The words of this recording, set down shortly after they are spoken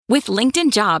With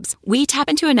LinkedIn Jobs, we tap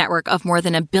into a network of more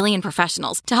than 1 billion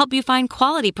professionals to help you find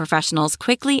quality professionals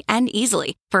quickly and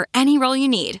easily for any role you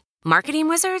need. Marketing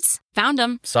wizards? Found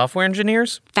them. Software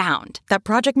engineers? Found. That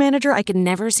project manager I could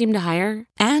never seem to hire?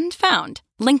 And found.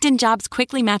 LinkedIn Jobs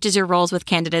quickly matches your roles with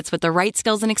candidates with the right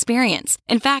skills and experience.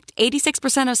 In fact,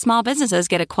 86% of small businesses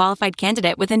get a qualified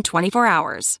candidate within 24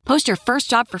 hours. Post your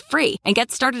first job for free and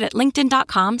get started at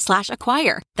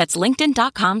linkedin.com/acquire. That's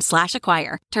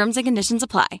linkedin.com/acquire. Terms and conditions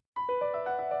apply.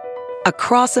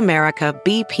 Across America,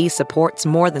 BP supports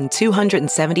more than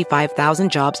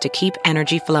 275,000 jobs to keep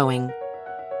energy flowing.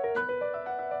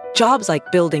 Jobs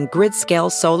like building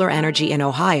grid-scale solar energy in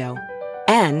Ohio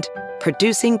and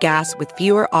producing gas with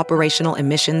fewer operational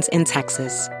emissions in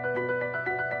Texas.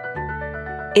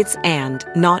 It's and,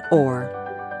 not or.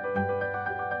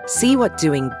 See what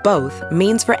doing both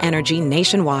means for energy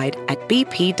nationwide at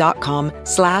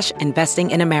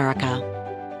bp.com/investing in America.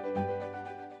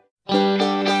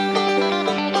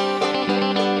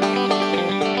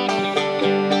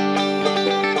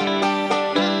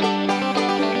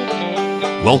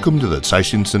 Welcome to the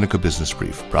Caixin-Sinica Business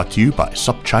Brief, brought to you by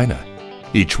SupChina.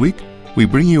 Each week, we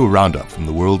bring you a roundup from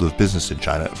the world of business in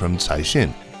China from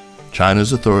Caixin,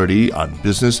 China's authority on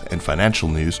business and financial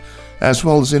news, as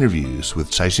well as interviews with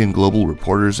Caixin Global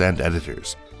reporters and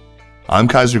editors. I'm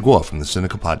Kaiser Guo from the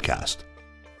Sinica Podcast.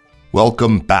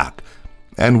 Welcome back.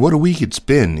 And what a week it's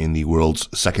been in the world's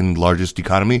second largest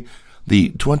economy. The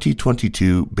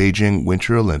 2022 Beijing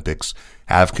Winter Olympics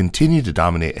have continued to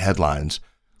dominate headlines.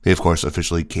 They, of course,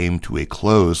 officially came to a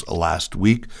close last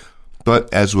week,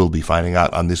 but as we'll be finding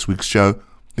out on this week's show,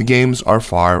 the Games are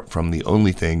far from the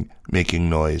only thing making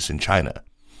noise in China.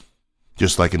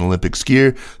 Just like an Olympic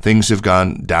skier, things have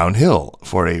gone downhill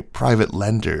for a private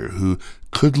lender who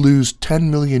could lose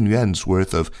 10 million yuan's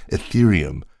worth of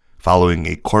Ethereum following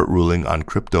a court ruling on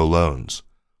crypto loans.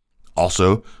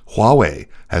 Also, Huawei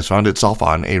has found itself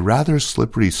on a rather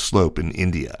slippery slope in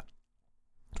India.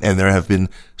 And there have been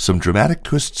some dramatic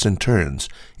twists and turns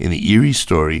in the eerie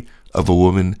story of a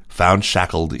woman found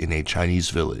shackled in a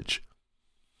Chinese village.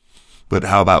 But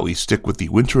how about we stick with the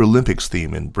Winter Olympics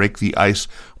theme and break the ice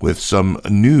with some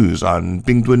news on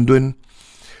Bingduandun?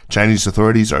 Chinese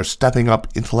authorities are stepping up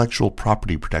intellectual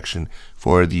property protection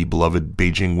for the beloved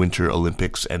Beijing Winter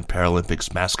Olympics and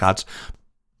Paralympics mascots,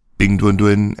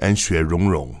 Bingduandun and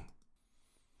Xuerongrong.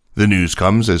 The news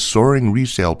comes as soaring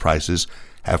resale prices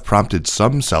have prompted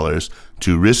some sellers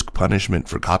to risk punishment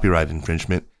for copyright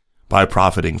infringement by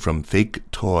profiting from fake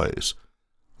toys.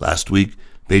 Last week,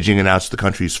 Beijing announced the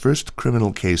country's first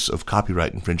criminal case of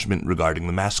copyright infringement regarding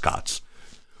the mascots.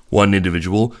 One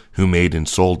individual who made and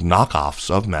sold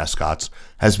knockoffs of mascots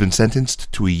has been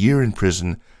sentenced to a year in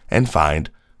prison and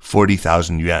fined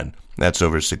 40,000 yuan. That's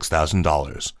over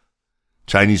 $6,000.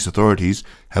 Chinese authorities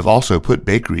have also put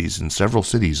bakeries in several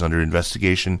cities under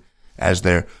investigation as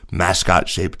their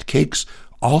mascot-shaped cakes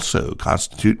also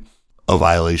constitute a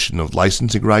violation of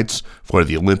licensing rights for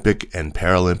the Olympic and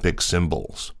Paralympic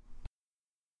symbols.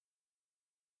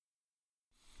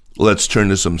 Let's turn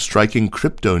to some striking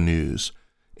crypto news.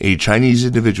 A Chinese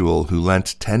individual who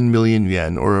lent 10 million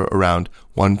yuan, or around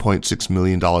 $1.6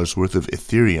 million worth of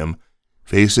Ethereum,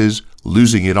 faces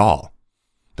losing it all.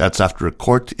 That's after a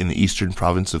court in the eastern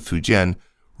province of Fujian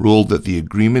ruled that the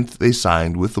agreement they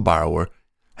signed with the borrower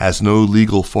has no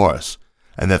legal force,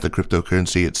 and that the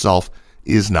cryptocurrency itself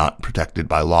is not protected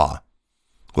by law.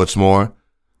 What's more,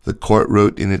 the court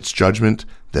wrote in its judgment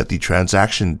that the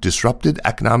transaction disrupted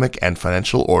economic and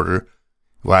financial order,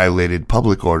 violated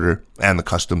public order and the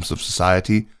customs of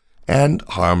society, and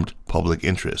harmed public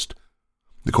interest.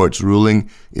 The court's ruling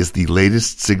is the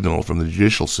latest signal from the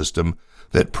judicial system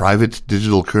that private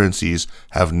digital currencies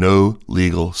have no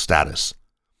legal status.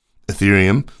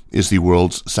 Ethereum is the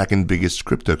world's second biggest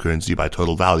cryptocurrency by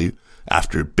total value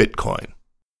after Bitcoin.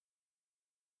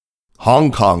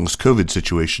 Hong Kong's COVID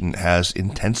situation has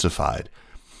intensified.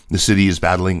 The city is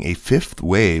battling a fifth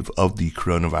wave of the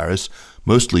coronavirus,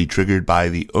 mostly triggered by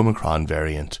the Omicron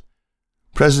variant.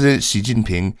 President Xi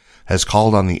Jinping has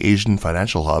called on the Asian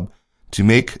financial hub to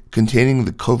make containing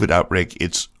the COVID outbreak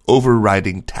its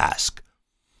overriding task.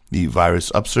 The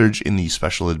virus upsurge in the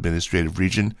Special Administrative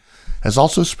Region has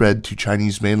also spread to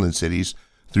Chinese mainland cities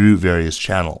through various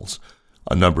channels.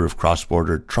 A number of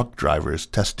cross-border truck drivers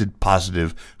tested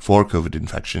positive for COVID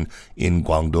infection in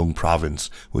Guangdong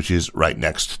province, which is right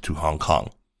next to Hong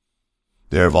Kong.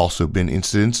 There have also been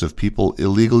incidents of people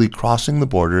illegally crossing the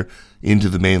border into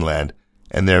the mainland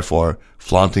and therefore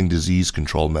flaunting disease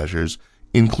control measures,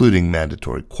 including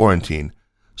mandatory quarantine,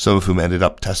 some of whom ended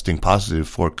up testing positive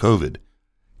for COVID.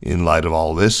 In light of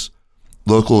all this,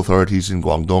 local authorities in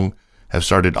Guangdong have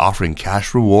started offering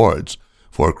cash rewards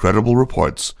for credible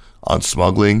reports on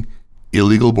smuggling,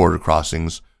 illegal border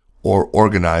crossings, or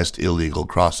organized illegal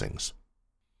crossings.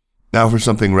 Now for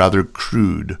something rather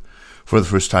crude. For the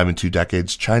first time in 2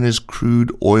 decades, China's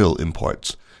crude oil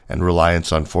imports and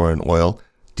reliance on foreign oil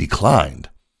declined.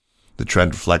 The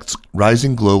trend reflects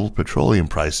rising global petroleum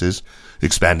prices,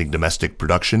 expanding domestic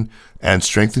production, and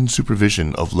strengthened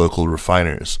supervision of local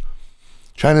refiners.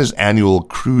 China's annual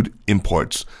crude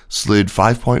imports slid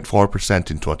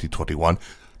 5.4% in 2021,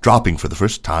 dropping for the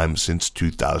first time since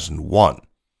 2001.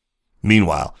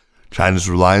 Meanwhile, China's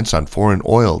reliance on foreign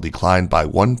oil declined by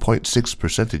 1.6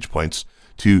 percentage points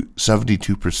to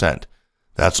 72%.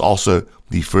 That's also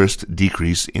the first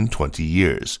decrease in 20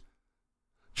 years.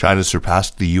 China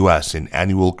surpassed the U.S. in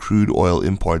annual crude oil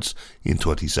imports in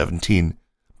 2017,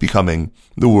 becoming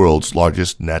the world's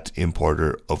largest net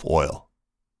importer of oil.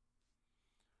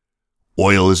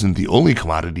 Oil isn't the only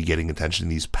commodity getting attention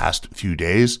these past few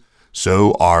days,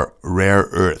 so are rare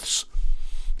earths.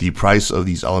 The price of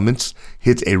these elements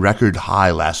hit a record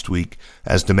high last week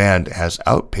as demand has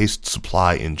outpaced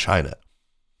supply in China.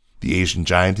 The Asian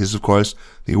giant is, of course,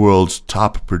 the world's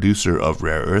top producer of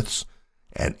rare earths.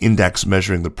 An index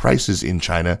measuring the prices in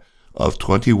China of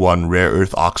 21 rare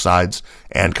earth oxides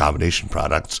and combination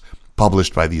products,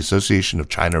 published by the Association of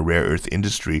China Rare Earth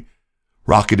Industry,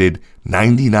 rocketed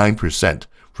 99%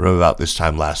 from about this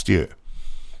time last year.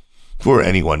 For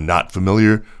anyone not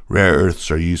familiar, rare earths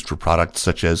are used for products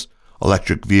such as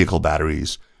electric vehicle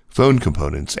batteries, phone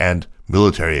components, and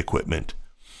military equipment.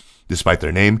 Despite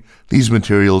their name, these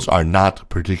materials are not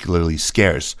particularly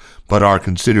scarce, but are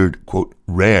considered, quote,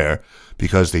 rare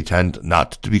because they tend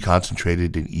not to be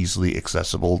concentrated in easily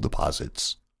accessible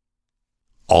deposits.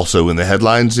 Also in the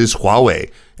headlines is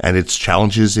Huawei and its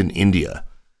challenges in India.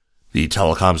 The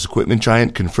telecoms equipment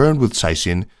giant confirmed with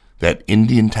Caixin that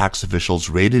Indian tax officials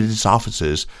raided its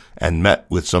offices and met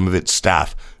with some of its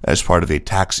staff as part of a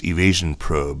tax evasion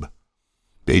probe.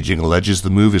 Beijing alleges the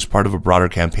move is part of a broader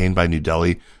campaign by New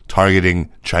Delhi targeting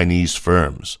Chinese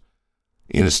firms.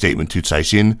 In a statement to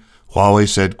Caixin, Huawei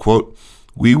said, quote,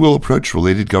 "We will approach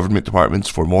related government departments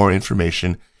for more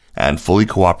information and fully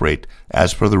cooperate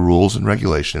as per the rules and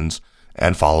regulations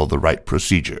and follow the right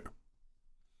procedure."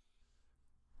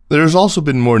 There has also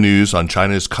been more news on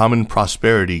China's Common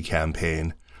Prosperity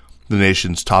campaign. The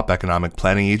nation's top economic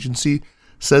planning agency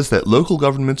says that local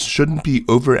governments shouldn't be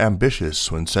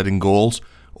over-ambitious when setting goals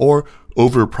or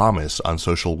over-promise on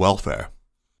social welfare.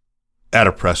 At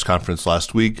a press conference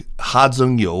last week, Ha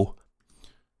Zhengyou,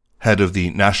 head of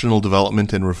the National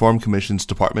Development and Reform Commission's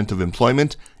Department of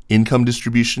Employment, Income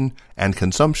Distribution, and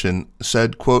Consumption,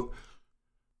 said, quote,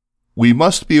 "We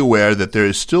must be aware that there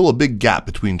is still a big gap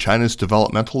between China's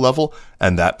developmental level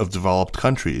and that of developed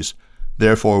countries.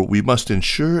 Therefore, we must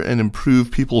ensure and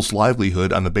improve people's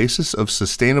livelihood on the basis of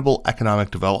sustainable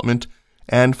economic development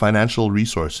and financial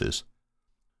resources."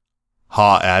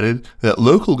 Ha added that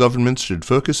local governments should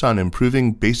focus on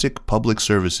improving basic public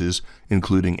services,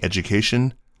 including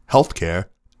education, healthcare,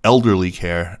 elderly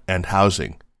care, and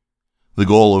housing. The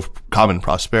goal of common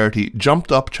prosperity jumped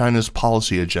up China's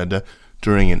policy agenda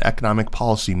during an economic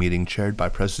policy meeting chaired by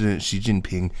President Xi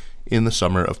Jinping in the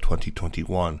summer of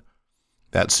 2021.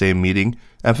 That same meeting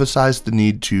emphasized the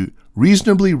need to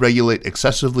reasonably regulate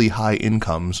excessively high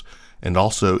incomes and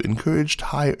also encouraged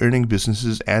high-earning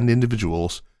businesses and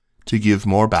individuals to give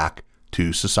more back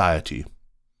to society.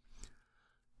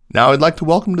 Now I'd like to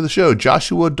welcome to the show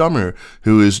Joshua Dummer,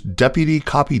 who is Deputy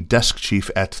Copy Desk Chief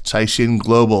at Caixin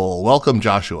Global. Welcome,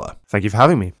 Joshua. Thank you for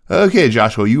having me. Okay,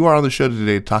 Joshua, you are on the show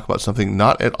today to talk about something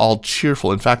not at all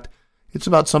cheerful. In fact, it's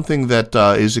about something that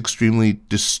is extremely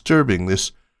disturbing.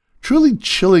 This truly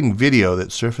chilling video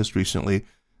that surfaced recently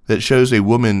that shows a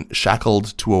woman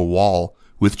shackled to a wall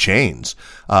with chains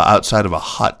outside of a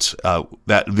hut.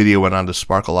 That video went on to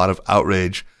spark a lot of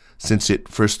outrage since it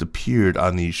first appeared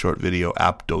on the short video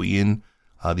app Douyin,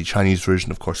 the Chinese version,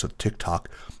 of course, of TikTok,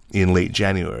 in late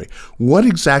January. What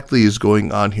exactly is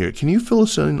going on here? Can you fill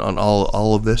us in on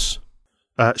all of this?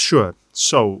 Sure.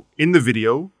 So, in the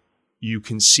video, you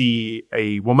can see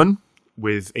a woman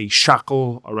with a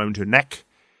shackle around her neck,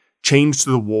 chained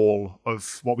to the wall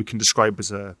of what we can describe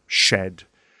as a shed.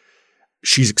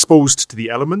 She's exposed to the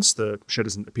elements. The shed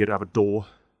doesn't appear to have a door.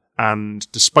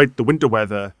 And despite the winter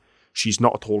weather, she's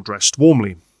not at all dressed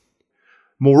warmly.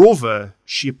 Moreover,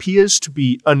 she appears to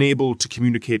be unable to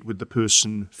communicate with the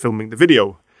person filming the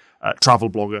video, a travel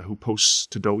blogger who posts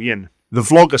to Douyin. The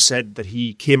vlogger said that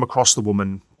he came across the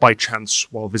woman by chance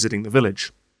while visiting the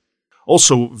village.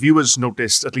 Also, viewers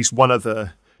noticed at least one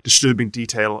other disturbing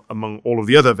detail among all of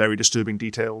the other very disturbing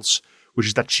details, which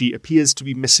is that she appears to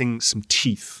be missing some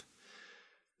teeth.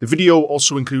 The video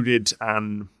also included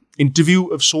an interview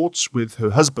of sorts with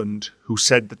her husband, who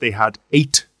said that they had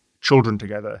 8 children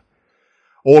together.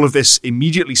 All of this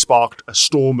immediately sparked a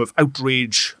storm of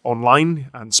outrage online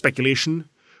and speculation,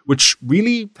 which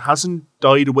really hasn't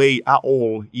died away at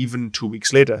all even 2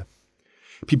 weeks later.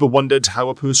 People wondered how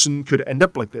a person could end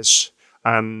up like this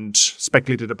and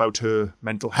speculated about her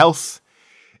mental health,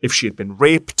 if she had been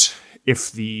raped,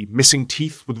 if the missing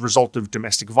teeth were the result of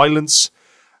domestic violence,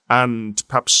 and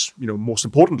perhaps, most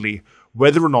importantly,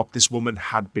 whether or not this woman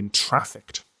had been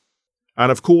trafficked.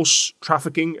 And of course,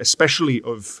 trafficking, especially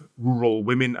of rural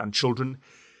women and children,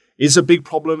 is a big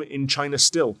problem in China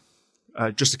still.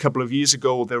 Just a couple of years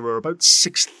ago, there were about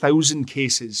 6,000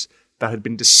 cases that had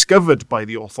been discovered by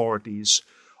the authorities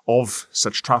of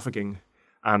such trafficking.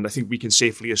 And I think we can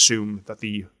safely assume that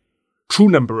the true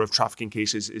number of trafficking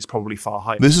cases is probably far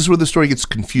higher. This is where the story gets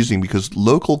confusing, because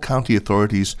local county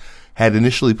authorities had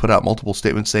initially put out multiple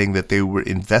statements saying that they were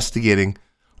investigating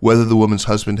whether the woman's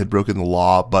husband had broken the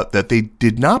law, but that they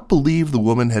did not believe the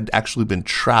woman had actually been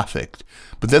trafficked.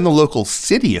 But then the local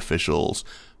city officials,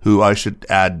 who I should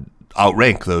add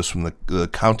outrank those from the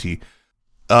county,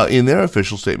 in their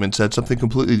official statement said something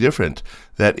completely different,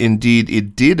 that indeed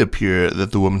it did appear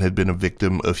that the woman had been a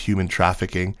victim of human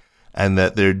trafficking, and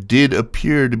that there did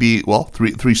appear to be,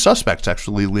 three suspects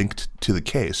actually linked to the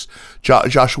case.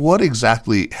 Josh, what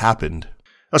exactly happened?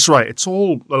 That's right. It's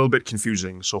all a little bit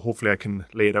confusing, so hopefully I can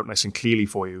lay it out nice and clearly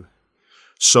for you.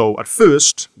 So at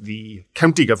first, the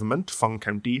county government, Feng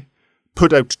County,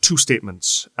 put out 2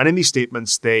 statements. And in these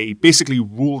statements, they basically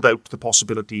ruled out the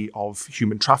possibility of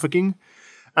human trafficking.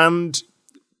 And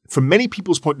from many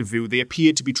people's point of view, they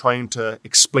appeared to be trying to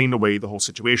explain away the whole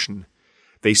situation.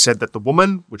 They said that the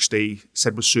woman, which they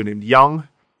said was surnamed Yang,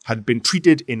 had been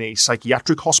treated in a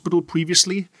psychiatric hospital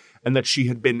previously, and that she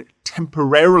had been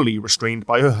temporarily restrained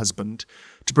by her husband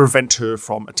to prevent her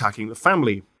from attacking the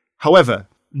family. However,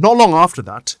 not long after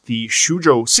that, the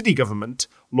Suzhou city government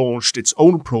launched its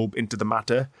own probe into the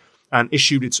matter and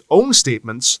issued its own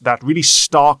statements that really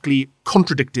starkly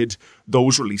contradicted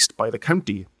those released by the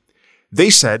county. They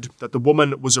said that the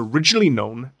woman was originally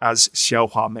known as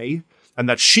Xiaohua Mei, and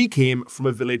that she came from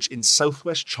a village in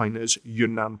southwest China's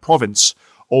Yunnan province,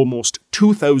 almost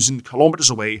 2,000 kilometers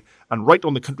away and right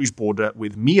on the country's border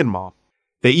with Myanmar.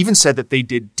 They even said that they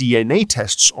did DNA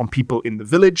tests on people in the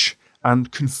village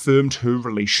and confirmed her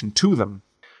relation to them.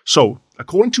 So,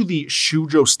 according to the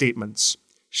Suzhou statements,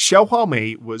 Xiaohua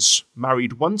Mei was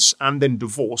married once and then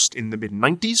divorced in the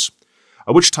mid-90s,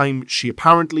 at which time she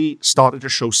apparently started to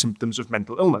show symptoms of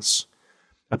mental illness.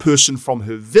 A person from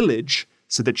her village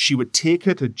said that she would take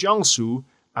her to Jiangsu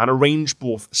and arrange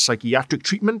both psychiatric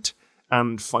treatment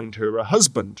and find her a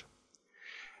husband.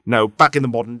 Now, back in the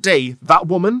modern day, that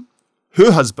woman,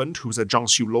 her husband, who was a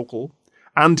Jiangsu local,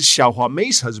 and Xiaohua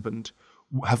Mei's husband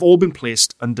have all been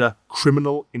placed under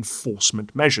criminal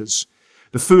enforcement measures.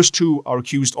 The first 2 are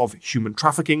accused of human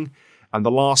trafficking, and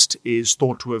the last is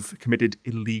thought to have committed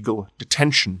illegal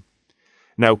detention.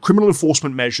 Now, criminal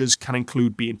enforcement measures can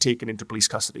include being taken into police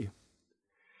custody.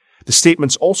 The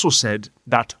statements also said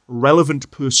that relevant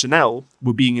personnel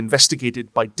were being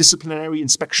investigated by disciplinary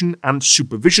inspection and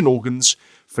supervision organs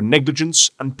for negligence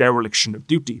and dereliction of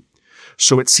duty.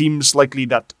 So it seems likely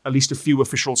that at least a few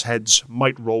officials' heads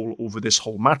might roll over this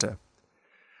whole matter.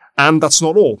 And that's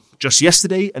not all. Just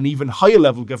yesterday, an even higher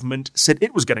level government said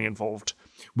it was getting involved,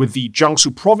 with the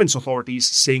Jiangsu province authorities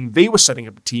saying they were setting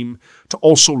up a team to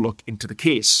also look into the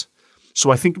case. So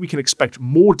I think we can expect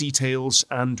more details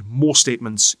and more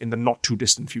statements in the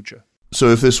not-too-distant future. So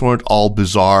if this weren't all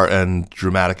bizarre and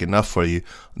dramatic enough for you,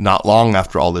 not long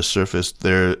after all this surfaced,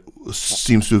 there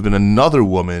seems to have been another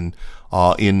woman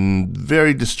in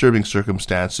very disturbing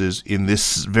circumstances in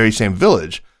this very same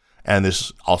village. And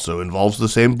this also involves the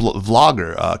same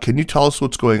vlogger. Can you tell us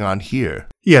what's going on here?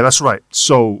 Yeah, that's right.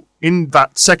 So in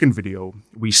that second video,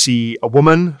 we see a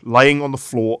woman lying on the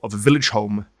floor of a village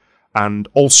home and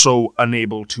also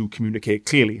unable to communicate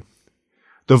clearly.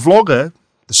 The vlogger,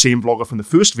 the same vlogger from the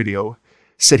first video,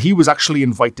 said he was actually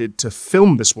invited to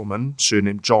film this woman,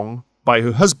 surnamed Zhong, by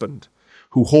her husband,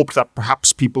 who hoped that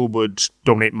perhaps people would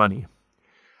donate money.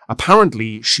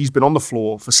 Apparently, she's been on the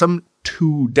floor for some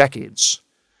 2 decades.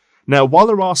 Now, while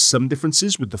there are some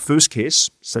differences with the first case,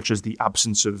 such as the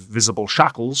absence of visible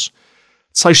shackles,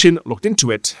 Caixin looked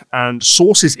into it, and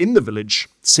sources in the village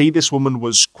say this woman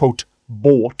was, quote,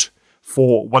 bought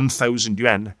for 1,000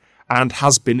 yuan and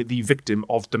has been the victim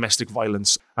of domestic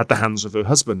violence at the hands of her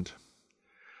husband.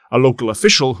 A local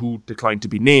official who declined to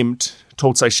be named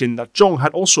told Caixin that Zhong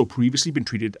had also previously been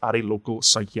treated at a local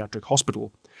psychiatric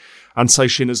hospital, And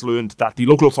Caixin has learned that the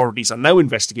local authorities are now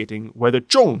investigating whether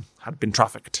Zhong had been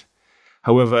trafficked.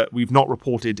 However, we've not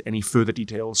reported any further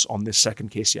details on this second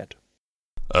case yet.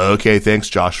 Okay, thanks,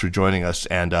 Josh, for joining us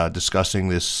and discussing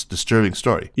this disturbing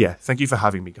story. Yeah, thank you for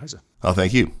having me, Kaiser. Oh,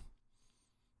 thank you.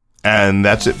 And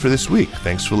that's it for this week.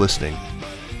 Thanks for listening.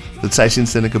 The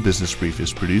Caixin-Sinica Business Brief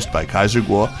is produced by Kaiser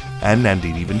Guo and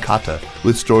Nandini Venkata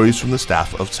with stories from the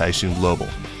staff of Caixin Global.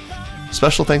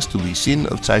 Special thanks to Li Xin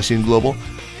of Caixin Global.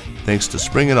 Thanks to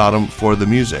Spring and Autumn for the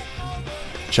music.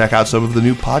 Check out some of the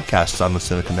new podcasts on the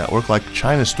Sinica Network like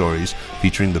China Stories,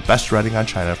 featuring the best writing on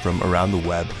China from around the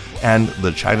web, and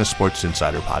the China Sports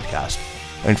Insider podcast.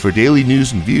 And for daily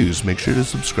news and views, make sure to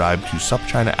subscribe to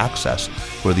SupChina Access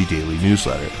for the daily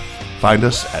newsletter. Find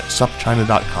us at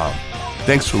supchina.com.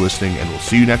 Thanks for listening, and we'll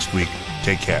see you next week.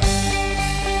 Take care.